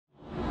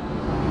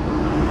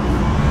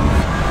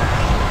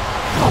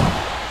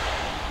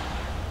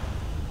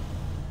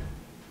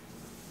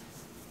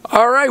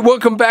All right,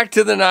 welcome back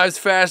to the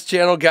KnivesFAST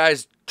channel,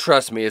 guys.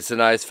 Trust me, it's the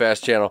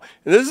KnivesFAST channel.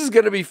 And this is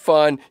going to be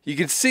fun. You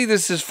can see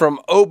this is from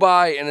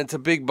Obuy, and it's a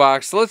big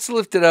box. So let's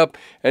lift it up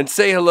and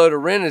say hello to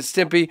Ren and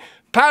Stimpy,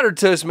 Powdered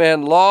Toast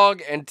Man,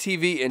 Log, and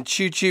TV, and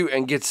Choo Choo,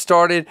 and get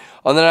started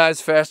on the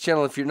KnivesFAST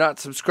channel. If you're not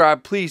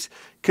subscribed, please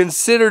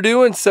consider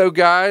doing so,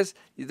 guys.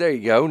 There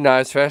you go,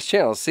 KnivesFAST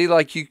channel. See,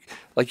 like you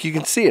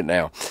can see it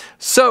now.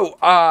 So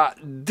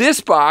this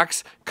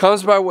box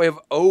comes by way of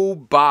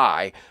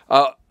Obuy.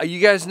 You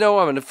guys know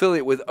I'm an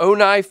affiliate with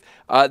Oknife.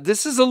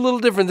 This is a little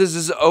different. This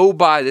is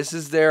Obuy. This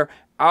is their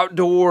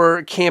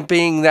outdoor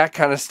camping, that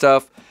kind of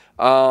stuff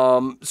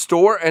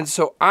store. And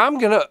so I'm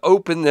gonna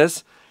open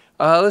this.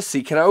 Let's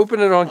see, can I open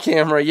it on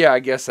camera? Yeah, I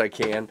guess I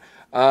can.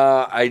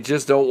 I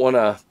just don't want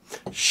to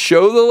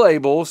show the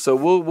label, so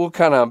we'll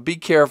kind of be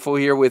careful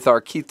here with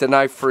our Keith the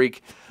Knife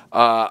Freak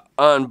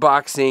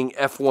unboxing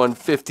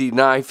F-150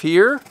 knife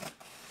here.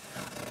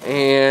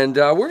 And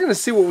we're going to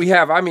see what we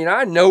have. I mean,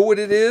 I know what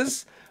it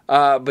is,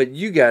 but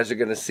you guys are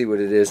going to see what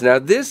it is. Now,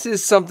 this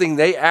is something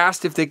they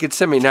asked if they could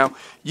send me. Now,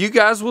 you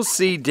guys will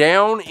see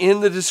down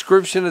in the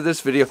description of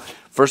this video.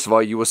 First of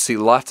all, you will see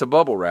lots of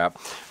bubble wrap.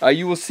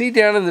 You will see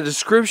down in the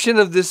description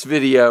of this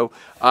video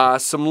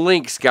some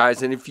links,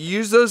 guys. And if you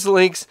use those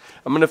links,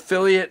 I'm an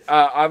affiliate,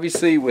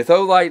 obviously, with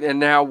Olight and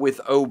now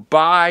with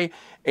Obuy.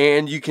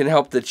 And you can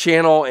help the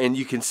channel, and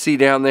you can see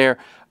down there,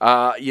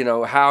 you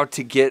know, how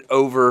to get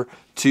over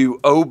to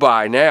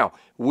Obuy. Now,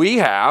 we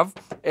have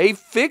a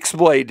fixed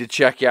blade to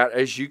check out,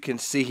 as you can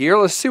see here.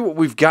 Let's see what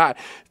we've got.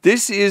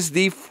 This is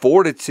the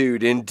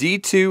Fortitude in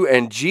D2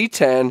 and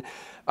G10.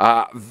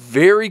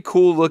 Very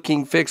cool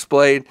looking fixed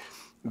blade.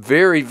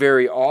 Very,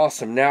 very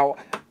awesome. Now,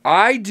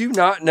 I do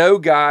not know,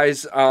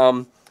 guys,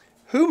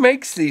 who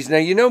makes these. Now,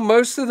 you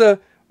know,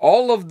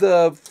 all of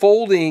the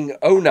folding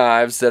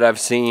O-knives that I've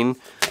seen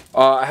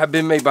have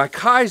been made by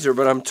Kaiser,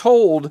 but I'm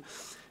told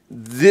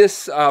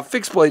this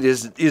fixed blade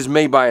is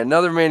made by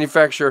another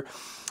manufacturer.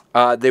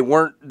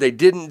 They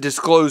didn't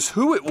disclose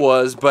who it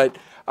was, but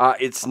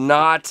it's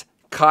not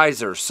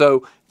Kaiser.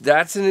 So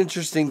that's an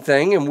interesting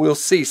thing, and we'll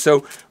see.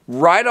 So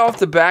right off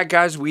the bat,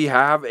 guys, we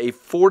have a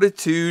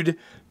Fortitude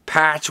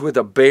patch with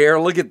a bear.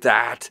 Look at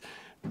that.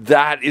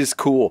 That is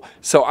cool.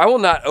 So I will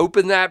not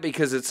open that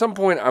because at some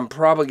point I'm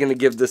probably going to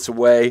give this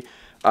away.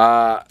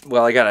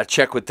 Well, I got to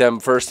check with them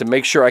first and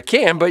make sure I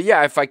can. But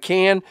yeah, if I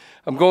can,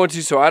 I'm going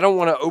to. So I don't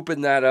want to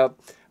open that up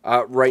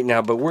right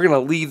now. But we're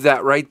going to leave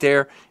that right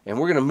there. And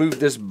we're going to move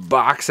this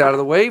box out of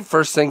the way.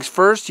 First things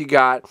first, you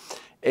got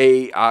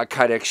a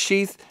Kydex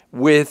sheath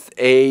with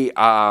a,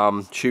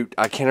 shoot,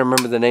 I can't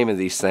remember the name of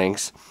these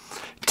things.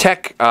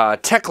 Tech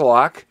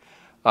lock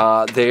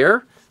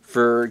there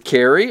for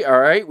carry. All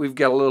right, we've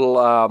got a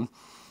little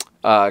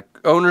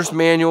owner's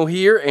manual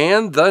here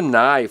and the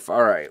knife.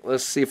 All right,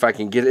 let's see if I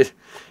can get it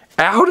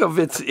out of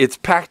it's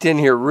packed in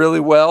here really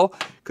well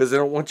because I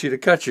don't want you to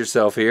cut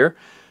yourself here.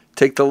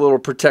 Take the little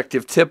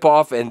protective tip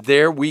off, and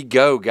there we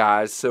go,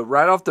 guys. So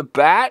right off the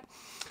bat,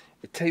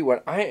 I tell you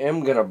what, I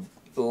am gonna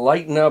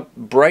brighten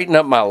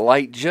up my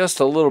light just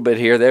a little bit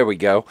here. There we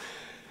go.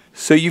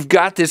 So you've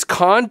got this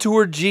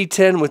contour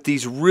G10 with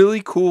these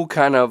really cool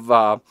kind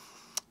of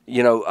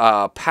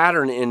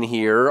pattern in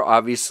here,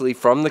 obviously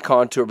from the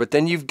contour, but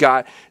then you've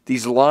got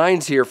these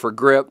lines here for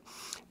grip.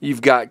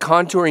 You've got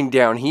contouring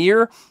down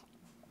here.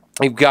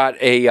 You've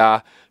got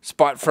a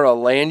spot for a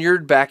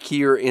lanyard back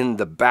here in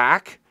the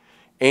back,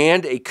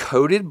 and a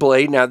coated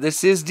blade. Now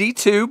this is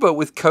D2, but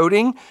with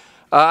coating,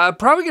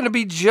 probably going to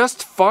be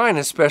just fine,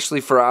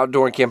 especially for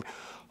outdoor and camp.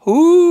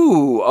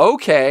 Ooh,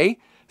 okay.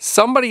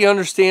 Somebody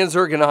understands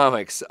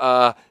ergonomics.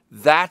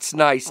 That's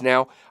nice.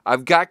 Now,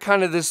 I've got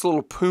kind of this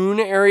little poon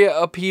area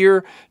up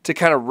here to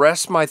kind of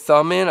rest my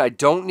thumb in. I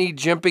don't need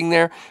jimping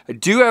there. I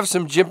do have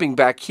some jimping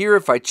back here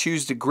if I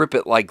choose to grip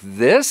it like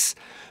this.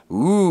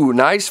 Ooh,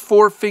 nice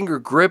 4-finger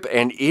grip,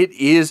 and it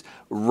is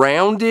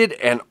rounded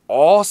and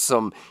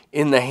awesome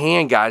in the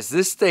hand, guys.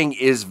 This thing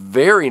is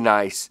very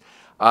nice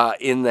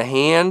in the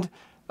hand.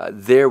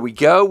 There we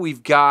go.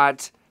 We've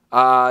got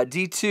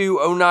D2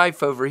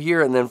 Oknife over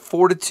here, and then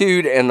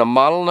Fortitude and the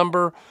model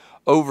number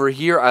over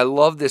here. I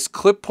love this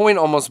clip point,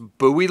 almost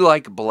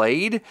buoy-like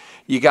blade.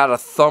 You got a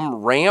thumb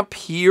ramp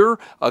here,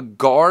 a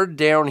guard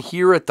down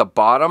here at the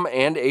bottom,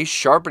 and a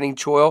sharpening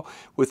choil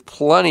with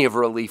plenty of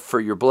relief for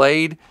your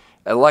blade.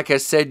 And like I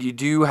said, you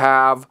do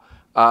have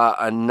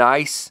a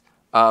nice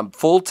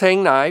full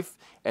tang knife,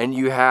 and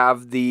you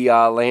have the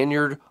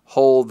lanyard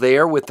hole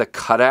there with the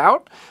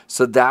cutout,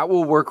 so that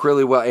will work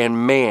really well.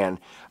 And man,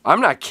 I'm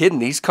not kidding,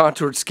 these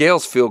contoured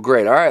scales feel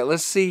great. All right,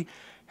 let's see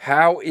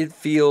how it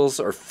feels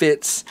or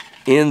fits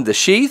in the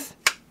sheath.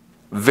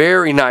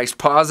 Very nice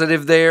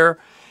positive there,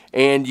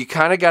 and you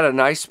kind of got a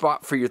nice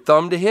spot for your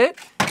thumb to hit,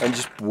 and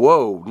just,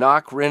 whoa,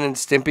 knock Ren and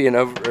Stimpy and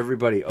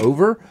everybody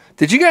over.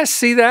 Did you guys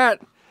see that?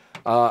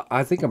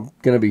 I think I'm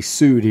going to be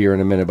sued here in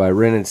a minute by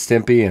Ren and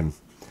Stimpy, and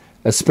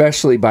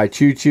especially by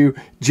Choo Choo.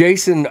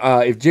 Jason,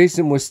 if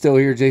Jason was still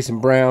here, Jason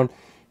Brown,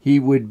 he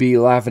would be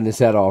laughing his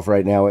head off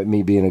right now at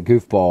me being a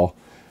goofball.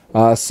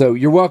 So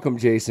you're welcome,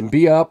 Jason.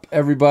 Be up,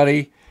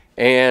 everybody.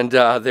 And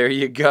there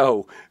you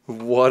go.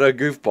 What a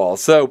goofball.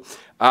 So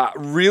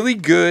really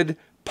good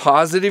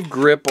positive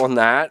grip on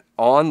that.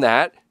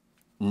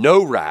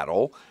 No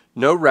rattle.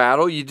 No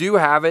rattle. You do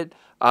have it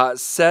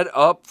set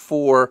up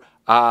for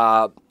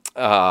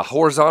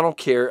horizontal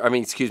carry. I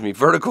mean, excuse me,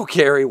 vertical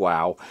carry.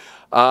 Wow.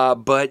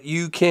 But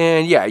you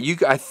can, yeah,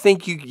 I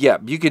think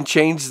you can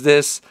change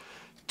this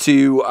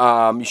to,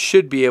 you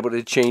should be able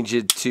to change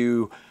it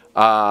to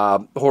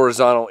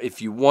horizontal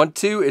if you want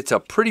to. It's a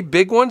pretty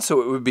big one,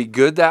 so it would be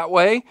good that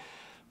way.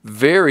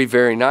 Very,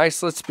 very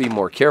nice. Let's be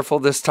more careful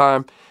this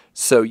time.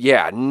 So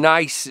yeah,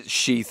 nice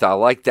sheath. I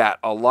like that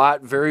a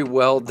lot. Very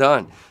well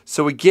done.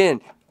 So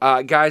again,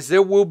 guys,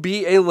 there will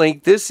be a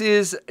link. This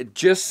is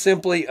just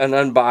simply an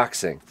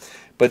unboxing,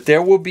 but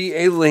there will be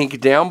a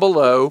link down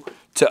below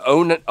to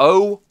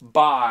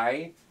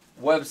Obuy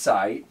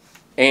website.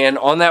 And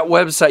on that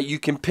website, you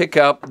can pick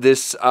up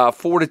this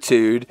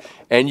Fortitude,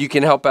 and you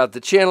can help out the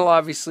channel,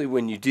 obviously,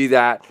 when you do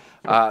that.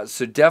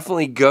 So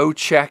definitely go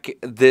check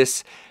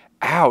this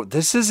out.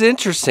 This is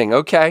interesting.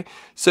 Okay.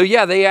 So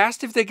yeah, they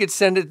asked if they could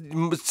send it.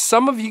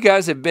 Some of you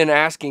guys have been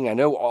asking. I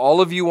know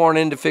all of you aren't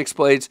into fixed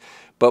blades,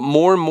 but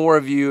more and more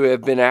of you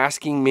have been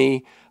asking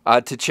me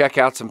to check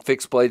out some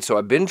fixed blades. So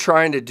I've been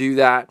trying to do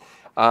that.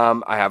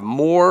 I have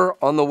more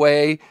on the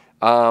way.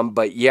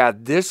 But yeah,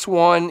 this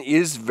one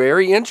is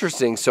very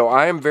interesting. So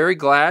I am very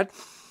glad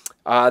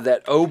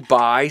that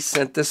Obuy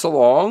sent this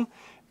along.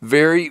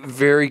 Very,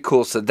 very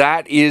cool. So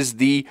that is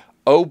the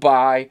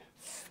Obuy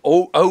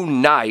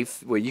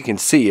Oknife. Well, you can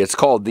see it's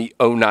called the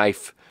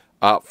Oknife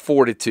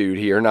Fortitude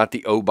here, not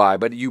the Obuy,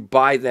 but you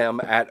buy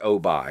them at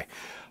Obuy.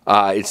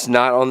 It's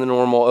not on the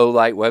normal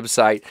Olight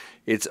website.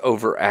 It's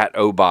over at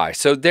Obuy.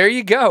 So there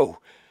you go.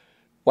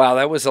 Wow,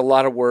 that was a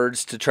lot of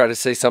words to try to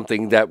say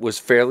something that was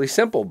fairly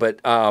simple. But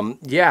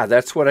yeah,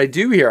 that's what I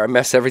do here. I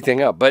mess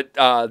everything up. But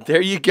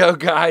there you go,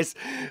 guys.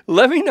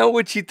 Let me know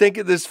what you think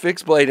of this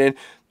fixed blade. And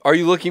are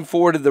you looking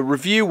forward to the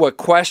review? What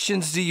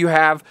questions do you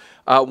have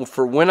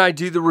for when I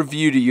do the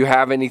review? Do you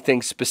have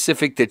anything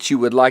specific that you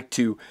would like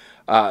to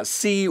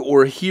see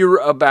or hear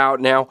about?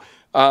 Now,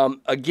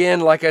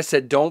 again, like I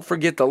said, don't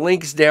forget the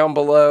links down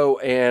below.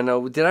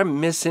 And did I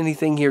miss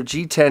anything here?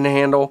 G10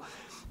 handle.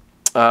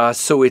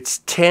 So it's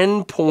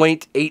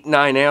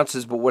 10.89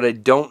 ounces, but what I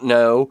don't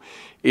know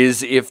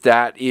is if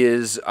that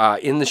is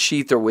in the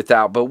sheath or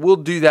without, but we'll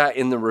do that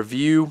in the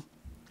review.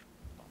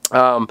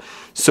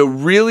 So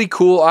really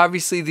cool.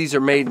 Obviously, these are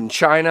made in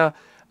China,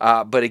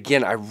 but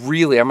again, I'm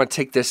going to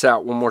take this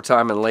out one more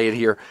time and lay it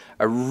here.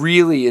 I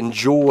really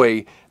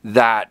enjoy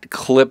that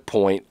clip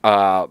point,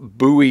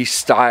 Bowie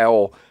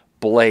style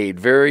blade.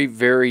 Very,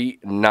 very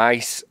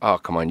nice. Oh,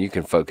 come on, you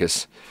can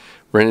focus.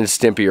 Ren and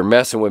Stimpy are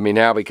messing with me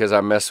now because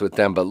I messed with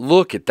them, but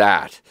look at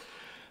that.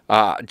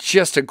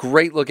 Just a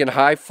great looking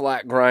high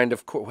flat grind.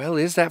 Of course, well,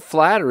 is that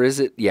flat or is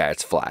it? Yeah,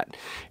 it's flat.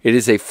 It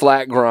is a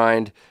flat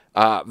grind.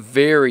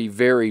 Very,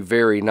 very,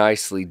 very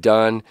nicely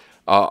done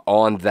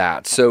on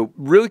that. So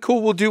really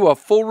cool. We'll do a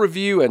full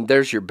review, and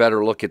there's your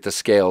better look at the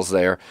scales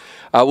there.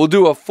 We'll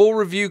do a full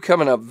review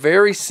coming up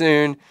very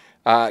soon.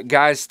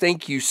 Guys,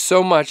 thank you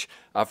so much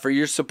for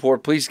your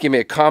support. Please give me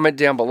a comment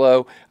down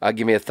below.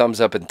 Give me a thumbs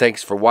up, and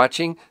thanks for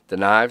watching the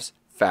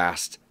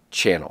KnivesFAST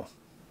channel.